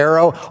with the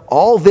arrow,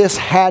 all this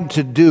had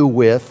to do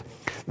with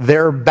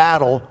their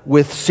battle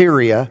with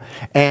Syria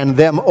and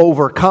them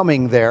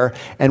overcoming there.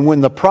 And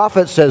when the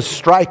prophet says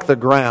strike the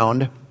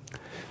ground,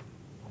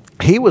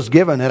 he was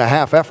given it a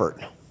half effort.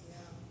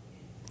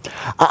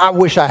 I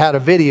wish I had a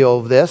video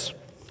of this,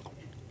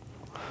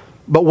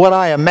 but what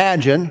I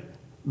imagine,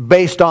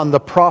 based on the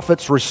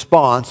prophet's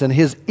response and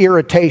his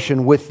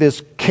irritation with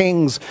this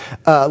king's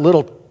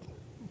little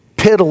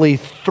piddly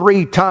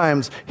 3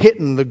 times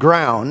hitting the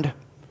ground,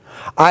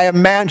 I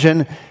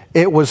imagine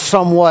it was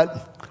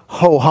somewhat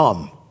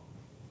ho-hum.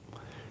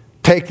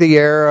 Take the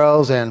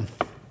arrows and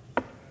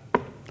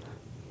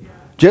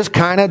just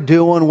kind of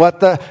doing what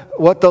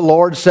the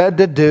Lord said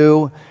to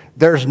do.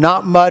 There's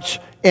not much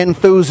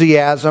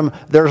enthusiasm.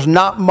 There's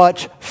not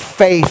much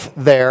faith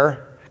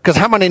there. Because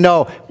how many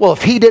know, well,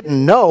 if he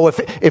didn't know,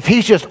 if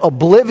he's just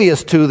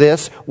oblivious to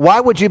this,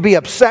 why would you be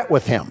upset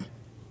with him?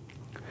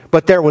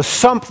 But there was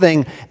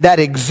something that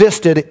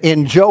existed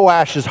in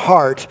Joash's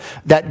heart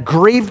that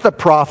grieved the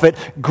prophet,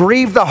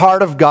 grieved the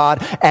heart of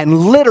God, and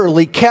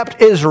literally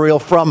kept Israel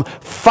from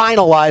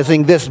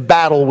finalizing this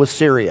battle with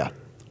Syria.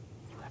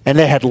 And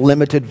they had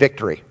limited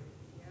victory.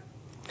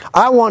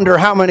 I wonder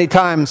how many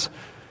times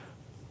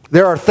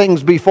there are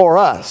things before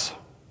us,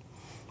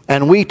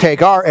 and we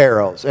take our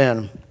arrows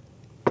and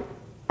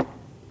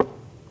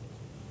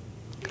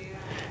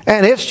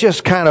it's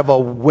just kind of a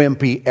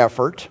wimpy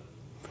effort.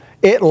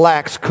 It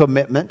lacks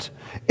commitment.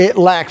 It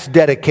lacks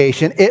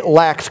dedication. It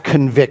lacks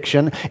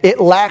conviction. It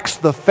lacks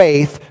the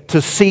faith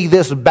to see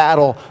this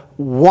battle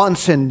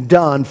once and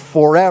done,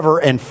 forever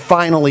and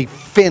finally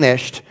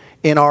finished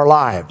in our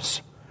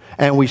lives.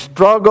 And we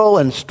struggle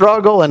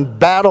and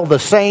battle the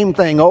same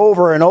thing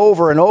over and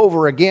over and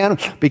over again,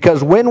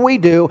 because when we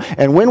do,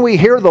 and when we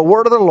hear the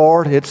word of the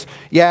Lord, it's,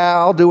 yeah,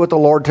 I'll do what the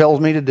Lord tells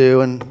me to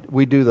do, and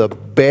we do the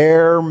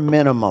bare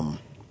minimum.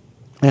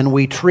 And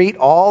we treat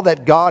all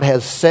that God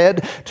has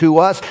said to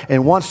us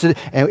and wants to,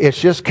 and it's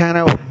just kind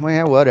of,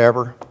 well,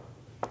 whatever.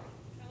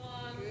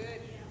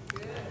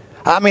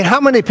 I mean, how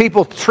many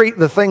people treat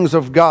the things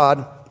of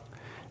God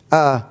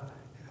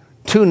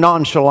too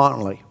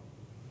nonchalantly?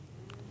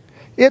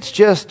 It's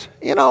just,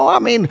 I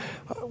mean,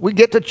 we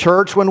get to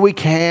church when we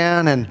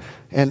can,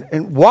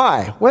 and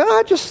why?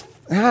 Well,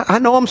 I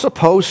know I'm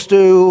supposed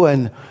to,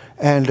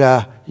 and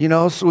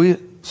so we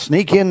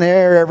sneak in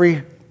there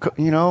every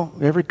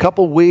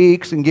couple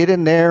weeks and get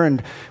in there,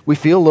 and we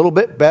feel a little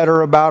bit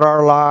better about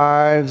our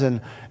lives,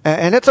 and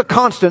it's a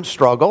constant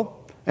struggle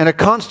and a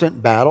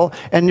constant battle,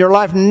 and your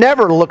life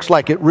never looks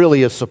like it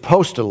really is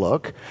supposed to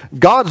look.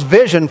 God's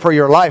vision for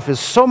your life is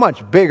so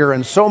much bigger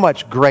and so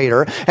much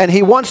greater, and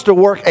He wants to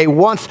work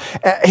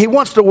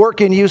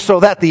in you so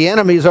that the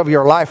enemies of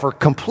your life are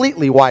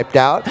completely wiped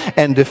out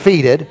and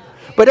defeated.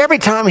 But every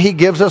time He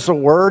gives us a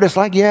word, it's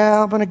like,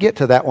 yeah, I'm going to get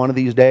to that one of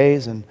these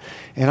days, and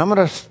I'm going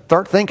to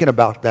start thinking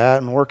about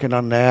that and working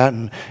on that,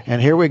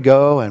 and here we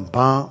go, and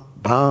bump,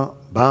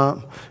 bump,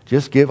 bump.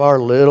 Just give our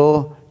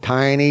little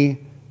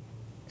tiny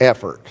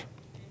effort.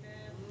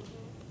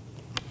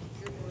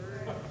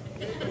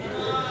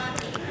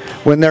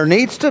 When there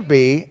needs to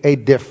be a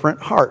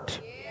different heart,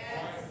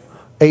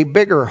 a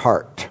bigger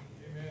heart,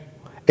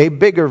 a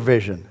bigger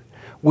vision,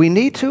 we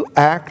need to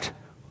act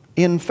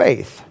in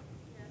faith.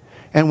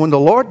 And when the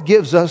Lord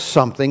gives us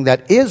something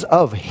that is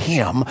of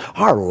Him,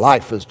 our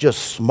life is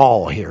just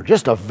small here,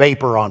 just a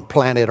vapor on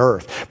planet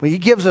Earth. When He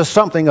gives us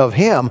something of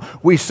Him,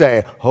 we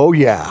say, oh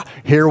yeah,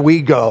 here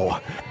we go.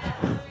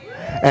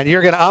 And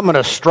I'm going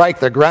to strike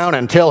the ground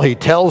until He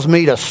tells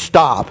me to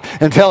stop,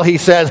 until He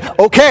says,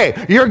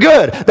 okay, you're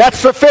good, that's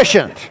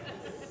sufficient.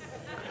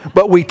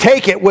 But we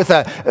take it with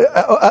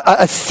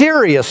a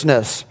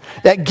seriousness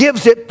that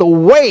gives it the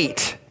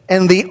weight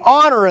and the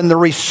honor and the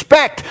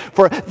respect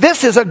for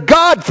this is a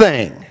God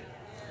thing.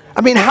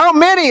 I mean, how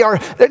many are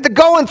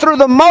going through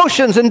the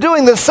motions and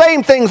doing the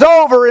same things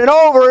over and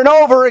over and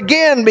over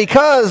again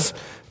because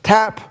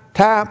tap,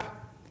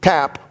 tap,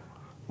 tap.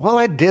 Well,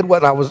 I did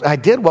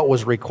what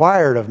was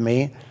required of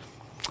me.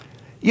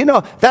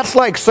 That's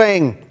like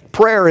saying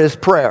prayer is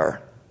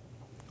prayer.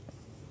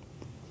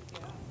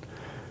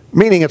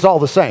 Meaning it's all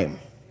the same.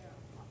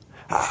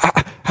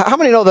 How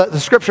many know that the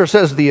scripture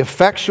says the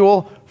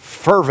effectual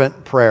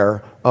fervent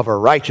prayer of a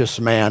righteous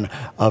man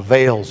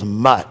avails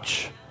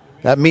much?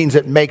 That means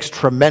it makes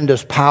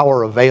tremendous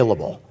power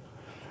available.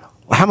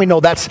 How many know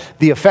that's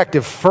the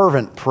effective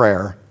fervent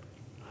prayer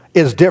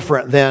is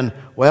different than,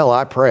 well,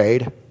 I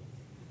prayed.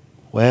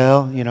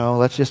 Well,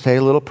 let's just say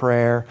a little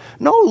prayer.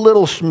 No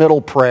little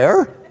schmiddle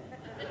prayer.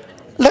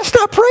 Let's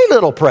not pray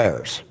little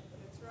prayers.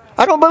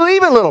 I don't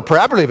believe in little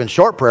prayer. I believe in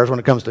short prayers when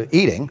it comes to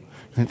eating.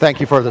 And thank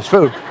you for this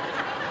food.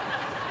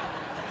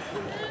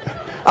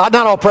 Not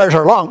all prayers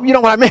are long. You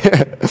know what I mean?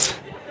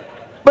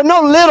 But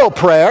no little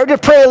prayer.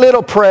 Just pray a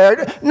little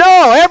prayer.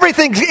 No,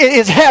 everything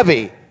is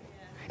heavy.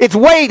 It's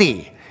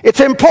weighty. It's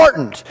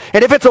important.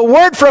 And if it's a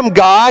word from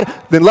God,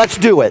 then let's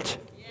do it.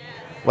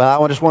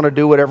 Well, I just want to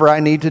do whatever I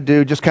need to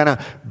do, just kind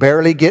of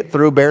barely get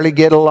through, barely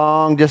get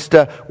along, just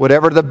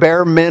whatever the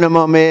bare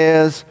minimum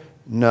is.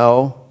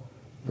 No.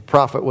 The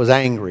prophet was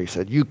angry. He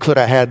said, you could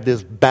have had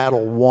this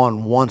battle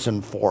won once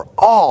and for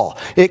all.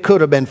 It could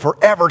have been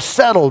forever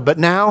settled, but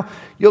now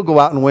you'll go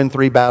out and win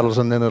 3 battles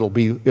and then it'll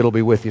be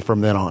with you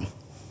from then on.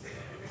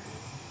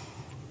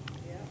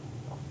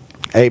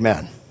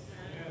 Amen.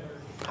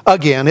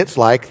 Again, it's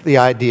like the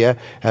idea,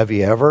 have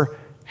you ever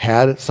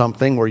had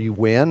something where you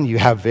win, you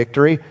have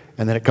victory,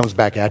 and then it comes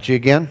back at you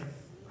again?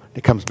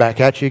 It comes back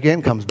at you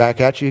again, comes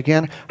back at you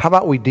again. How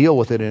about we deal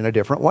with it in a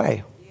different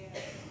way?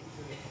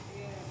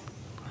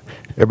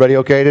 Everybody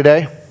okay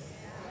today?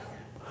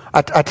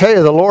 I tell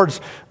you, the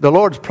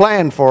Lord's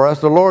plan for us,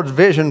 the Lord's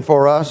vision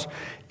for us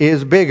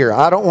is bigger.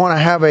 I don't want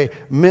to have a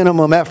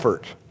minimum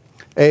effort,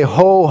 a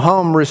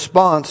ho-hum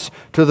response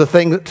to the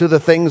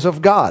things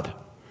of God.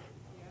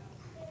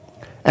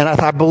 And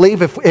I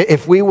believe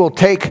if we will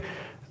take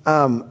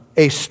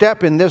a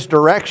step in this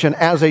direction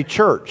as a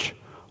church,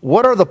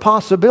 what are the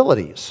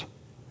possibilities?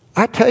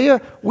 I tell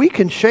you, we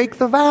can shake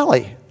the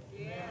valley.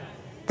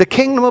 The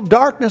kingdom of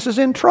darkness is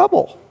in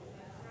trouble.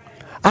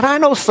 And I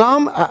know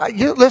some,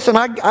 listen,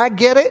 I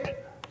get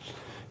it.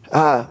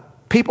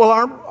 People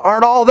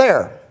aren't all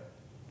there.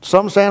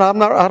 Some saying,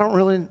 I don't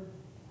really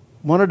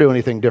want to do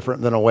anything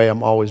different than the way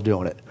I'm always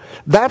doing it.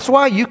 That's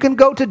why you can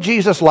go to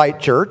Jesus Light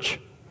Church.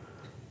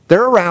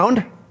 They're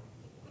around.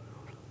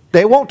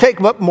 They won't take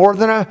up more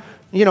than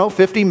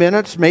 50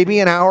 minutes, maybe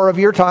an hour of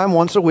your time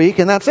once a week,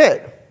 and that's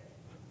it.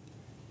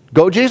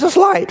 Go Jesus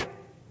Light.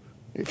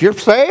 If you're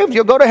saved,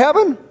 you'll go to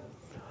heaven.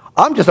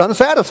 I'm just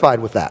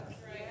unsatisfied with that.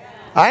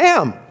 I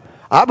am.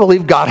 I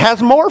believe God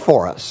has more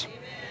for us.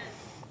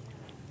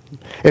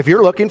 If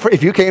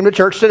you came to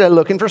church today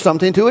looking for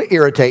something to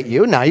irritate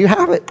you, now you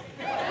have it.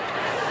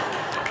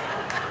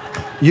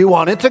 You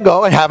wanted to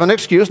go and have an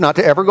excuse not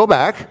to ever go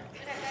back.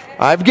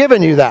 I've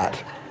given you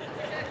that.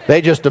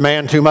 They just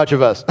demand too much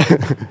of us.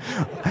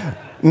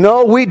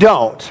 No, we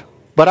don't.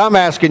 But I'm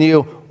asking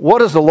you, what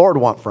does the Lord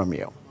want from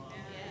you?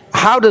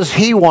 How does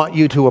He want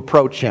you to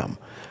approach Him?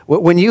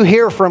 When you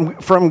hear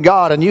from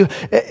God and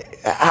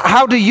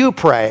how do you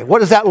pray? What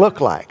does that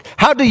look like?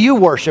 How do you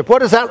worship? What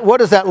does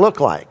that look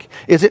like?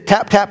 Is it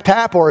tap, tap,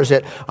 tap, or is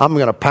it I'm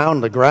going to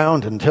pound the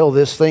ground until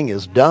this thing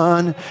is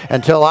done,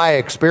 until I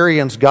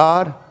experience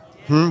God?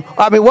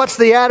 I mean, what's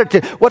the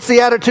attitude? What's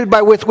the attitude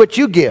with which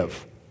you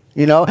give?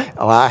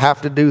 I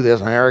have to do this.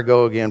 And there I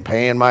go again,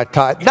 paying my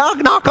tithe.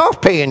 Knock off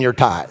paying your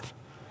tithe.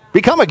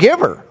 Become a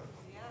giver.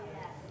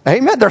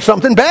 Amen. There's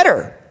something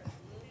better.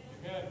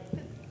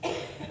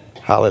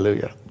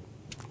 Hallelujah.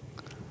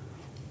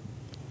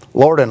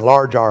 Lord,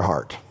 enlarge our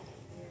heart.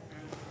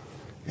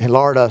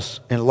 Enlarge us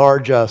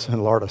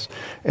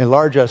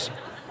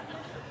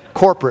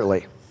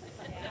corporately.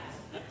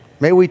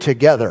 May we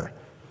together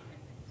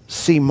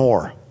see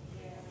more.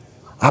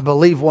 I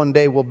believe one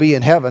day we'll be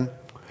in heaven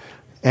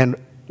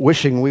and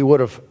wishing we would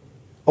have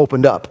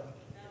opened up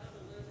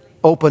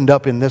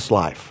in this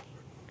life.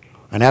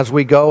 And as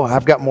we go,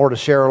 I've got more to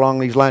share along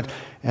these lines,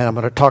 and I'm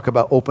going to talk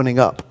about opening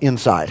up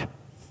inside.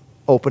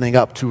 Opening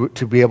up to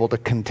be able to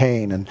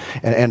contain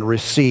and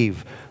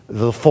receive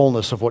the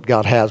fullness of what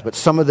God has. But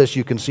some of this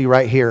you can see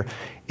right here.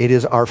 It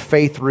is our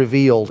faith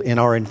revealed in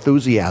our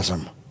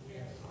enthusiasm.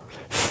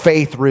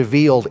 Faith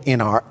revealed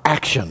in our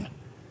action.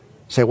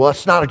 Say, well,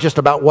 it's not just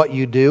about what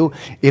you do.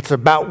 It's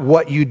about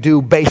what you do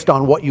based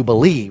on what you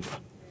believe.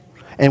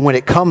 And when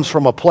it comes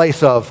from a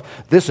place of,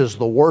 this is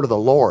the word of the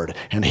Lord,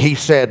 and He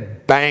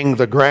said, bang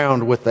the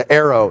ground with the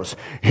arrows.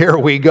 Here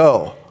we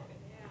go.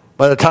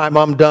 By the time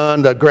I'm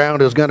done, the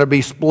ground is going to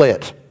be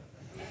split.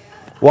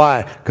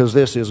 Why? Because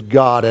this is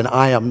God, and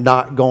I am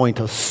not going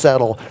to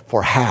settle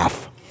for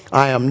half.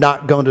 I am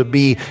not going to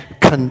be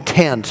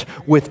content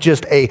with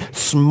just a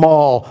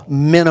small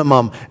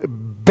minimum,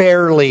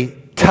 barely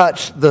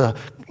touch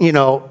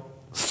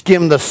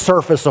skim the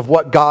surface of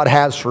what God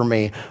has for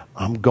me.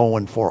 I'm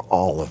going for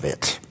all of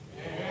it.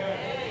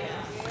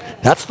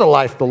 That's the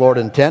life the Lord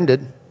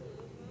intended.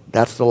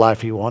 That's the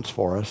life He wants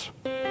for us.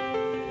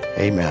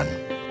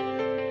 Amen.